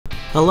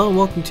Hello and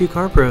welcome to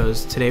Car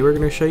Pros. Today we're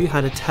going to show you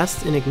how to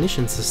test an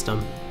ignition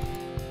system.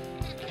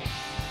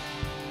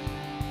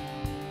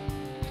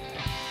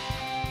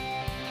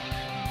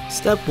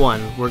 Step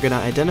 1. We're going to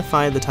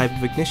identify the type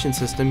of ignition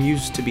system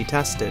used to be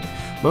tested.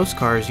 Most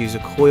cars use a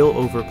coil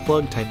over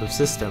plug type of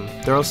system.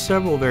 There are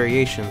several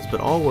variations,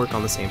 but all work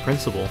on the same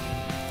principle.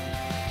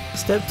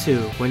 Step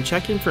 2. When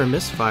checking for a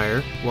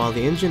misfire, while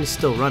the engine is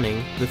still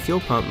running, the fuel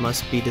pump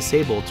must be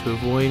disabled to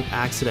avoid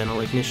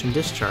accidental ignition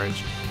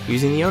discharge.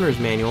 Using the owner's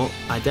manual,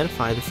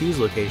 identify the fuse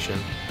location.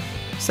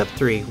 Step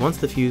 3. Once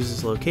the fuse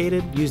is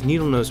located, use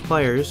needle nose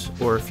pliers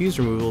or a fuse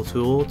removal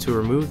tool to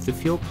remove the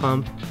fuel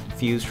pump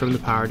fuse from the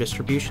power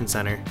distribution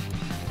center.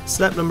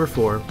 Step number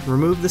 4.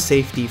 Remove the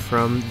safety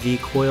from the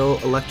coil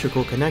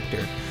electrical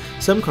connector.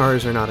 Some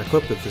cars are not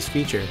equipped with this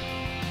feature.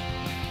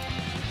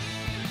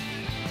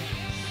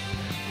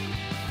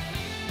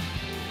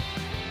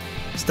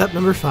 Step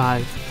number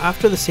 5.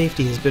 After the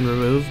safety has been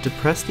removed,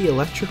 depress the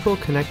electrical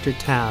connector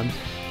tab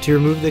to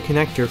remove the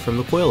connector from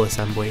the coil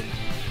assembly.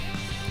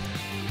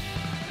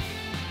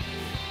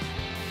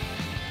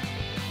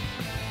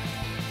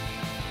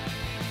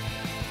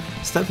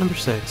 Step number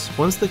 6.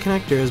 Once the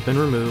connector has been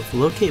removed,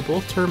 locate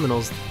both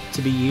terminals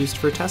to be used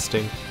for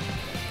testing.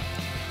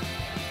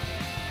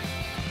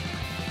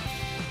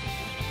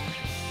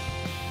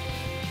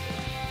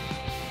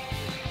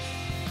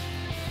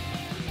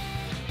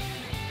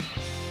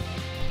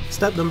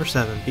 Step number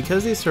 7.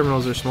 Because these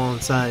terminals are small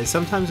in size,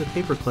 sometimes a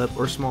paper clip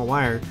or small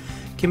wire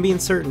can be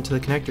inserted into the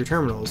connector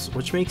terminals,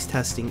 which makes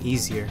testing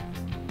easier.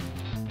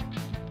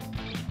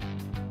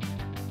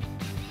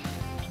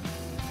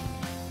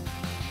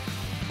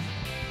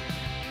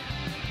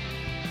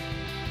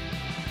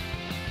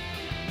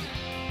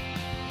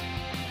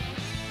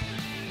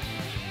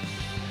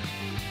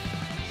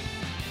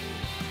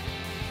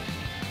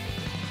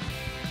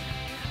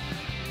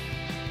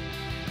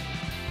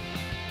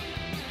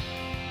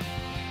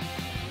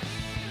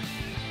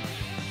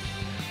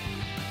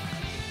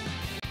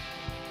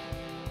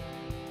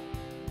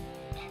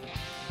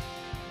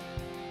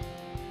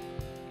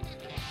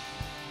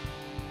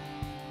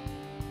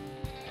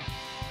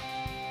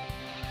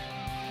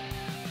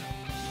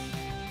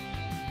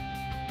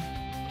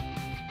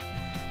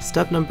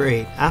 Step number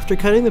 8. After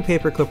cutting the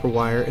paper clip or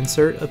wire,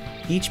 insert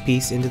each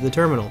piece into the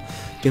terminal.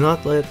 Do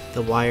not let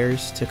the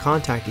wires to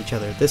contact each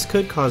other. This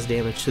could cause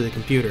damage to the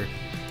computer.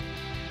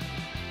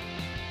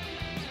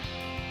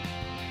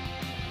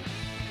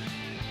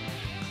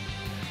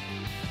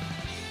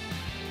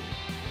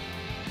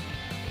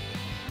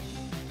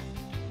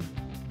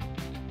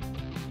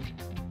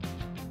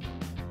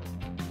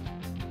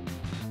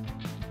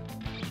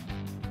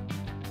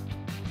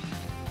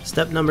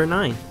 Step number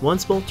 9.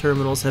 Once both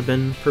terminals have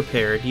been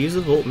prepared, use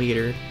a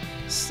voltmeter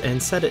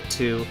and set it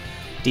to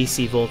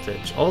DC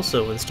voltage.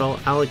 Also install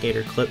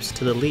alligator clips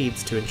to the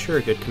leads to ensure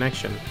a good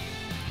connection.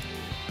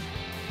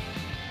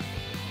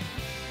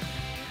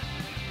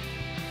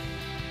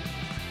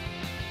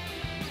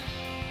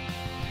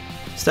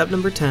 Step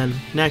number 10.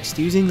 Next,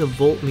 using the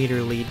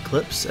voltmeter lead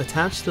clips,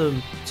 attach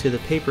them to the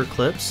paper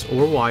clips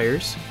or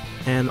wires,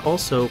 and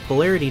also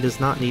polarity does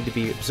not need to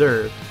be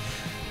observed.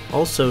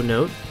 Also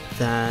note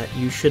that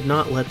you should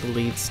not let the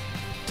leads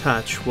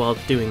touch while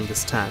doing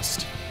this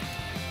test.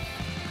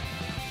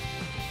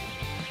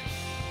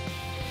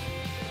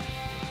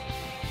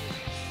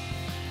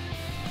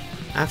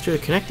 After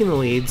connecting the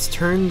leads,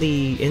 turn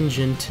the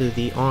engine to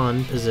the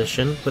on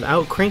position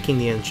without cranking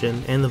the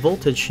engine, and the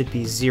voltage should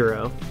be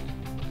 0.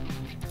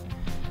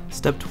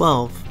 Step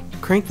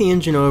 12. Crank the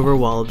engine over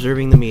while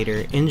observing the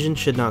meter. Engine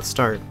should not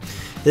start.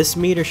 This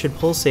meter should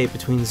pulsate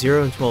between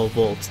 0 and 12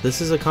 volts.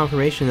 This is a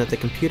confirmation that the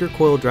computer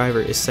coil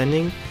driver is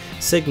sending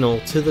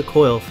signal to the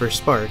coil for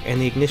spark and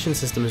the ignition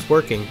system is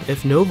working.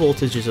 If no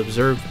voltage is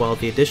observed while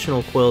the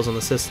additional coils on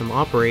the system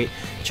operate,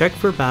 check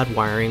for bad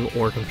wiring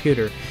or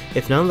computer.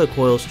 If none of the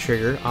coils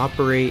trigger,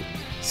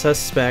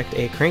 suspect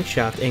a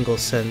crankshaft angle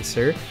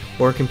sensor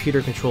or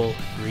computer control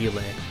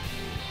relay.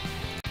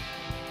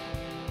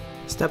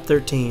 Step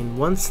 13.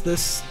 Once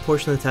this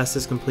portion of the test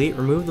is complete,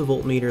 remove the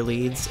voltmeter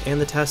leads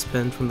and the test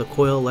pin from the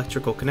coil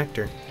electrical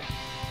connector.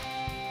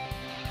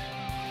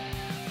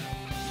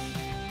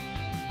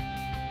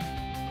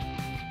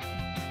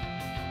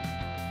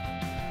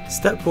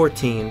 Step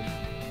 14.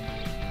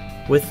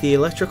 With the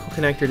electrical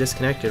connector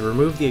disconnected,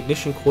 remove the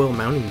ignition coil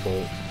mounting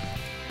bolt.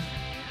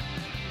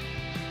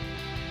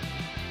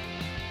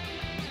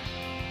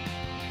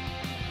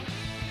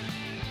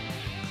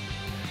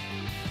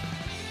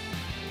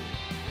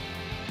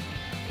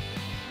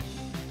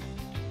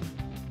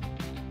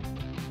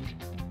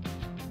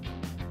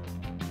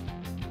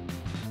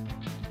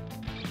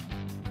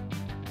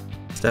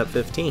 Step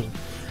 15.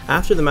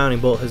 After the mounting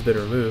bolt has been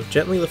removed,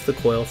 gently lift the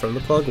coil from the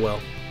plug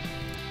well.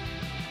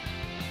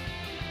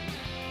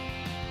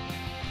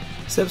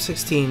 Step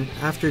 16.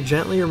 After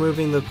gently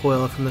removing the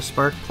coil from the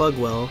spark plug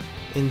well,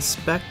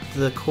 inspect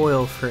the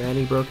coil for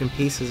any broken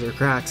pieces or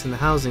cracks in the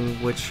housing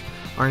which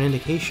are an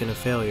indication of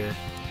failure.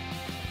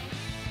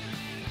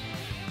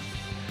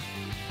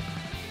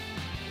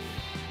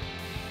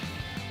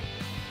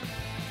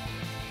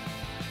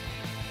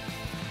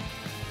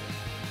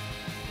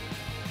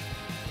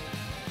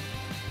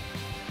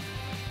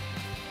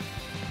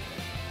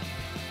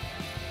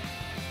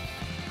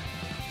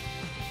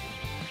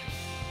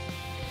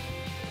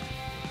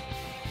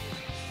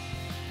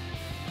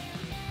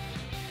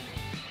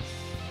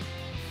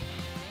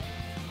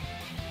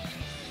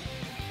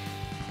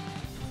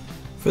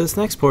 For this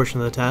next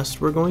portion of the test,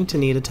 we're going to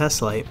need a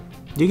test light.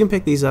 You can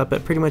pick these up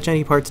at pretty much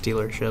any parts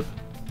dealership.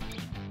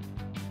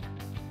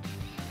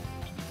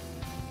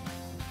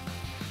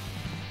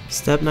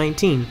 Step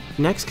 19.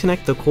 Next,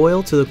 connect the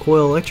coil to the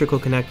coil electrical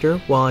connector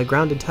while a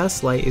grounded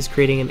test light is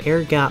creating an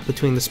air gap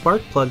between the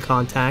spark plug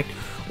contact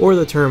or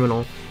the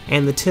terminal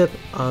and the tip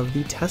of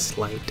the test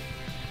light.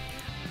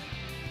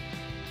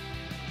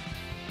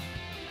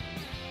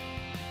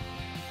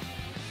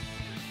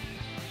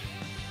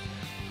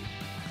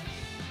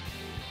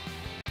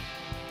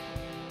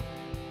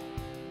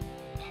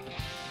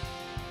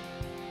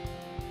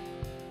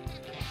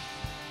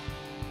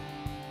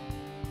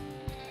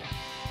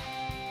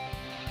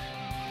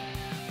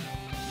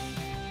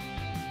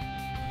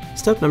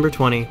 Step number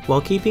 20. While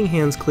keeping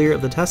hands clear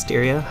of the test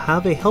area,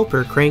 have a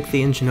helper crank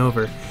the engine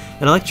over.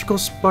 An electrical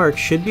spark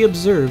should be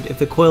observed if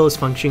the coil is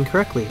functioning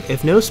correctly.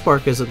 If no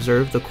spark is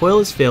observed, the coil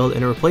has failed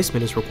and a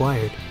replacement is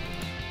required.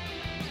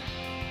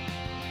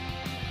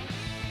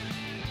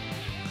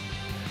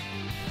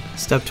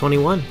 Step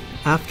 21.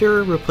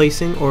 After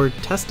replacing or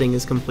testing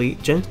is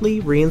complete,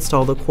 gently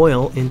reinstall the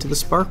coil into the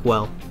spark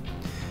well.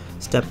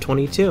 Step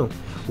 22.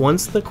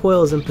 Once the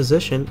coil is in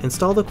position,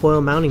 install the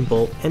coil mounting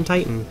bolt and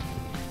tighten.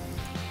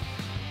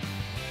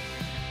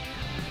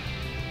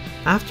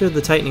 After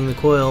the tightening the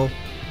coil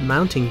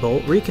mounting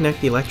bolt,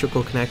 reconnect the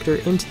electrical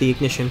connector into the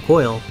ignition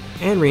coil,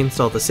 and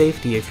reinstall the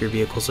safety if your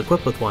vehicle is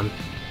equipped with one.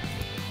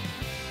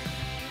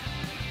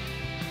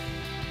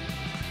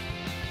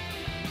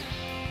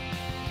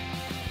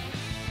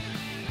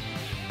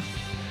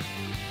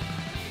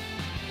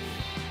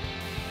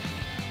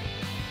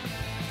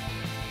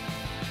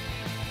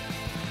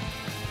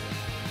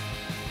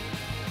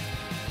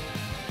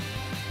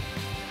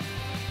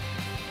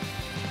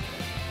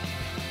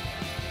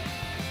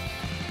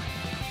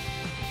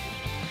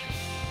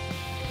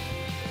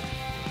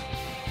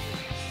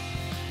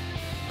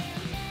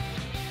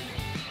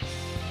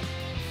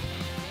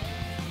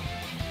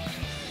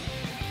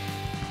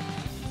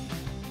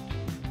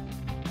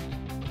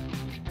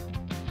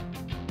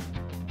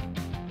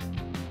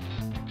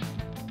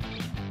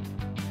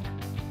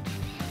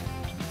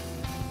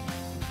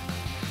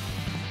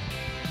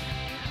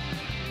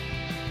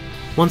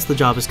 Once the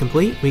job is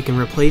complete, we can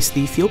replace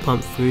the fuel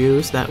pump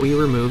fuse that we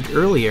removed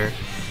earlier,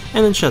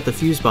 and then shut the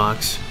fuse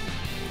box.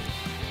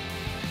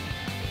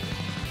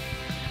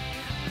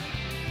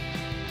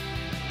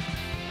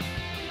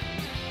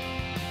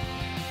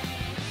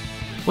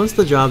 Once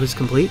the job is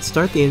complete,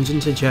 start the engine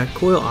to check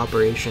coil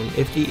operation.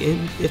 If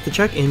the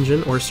check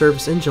engine or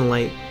service engine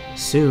light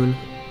soon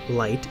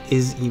light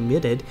is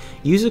emitted,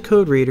 use a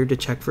code reader to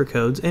check for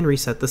codes and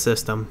reset the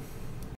system.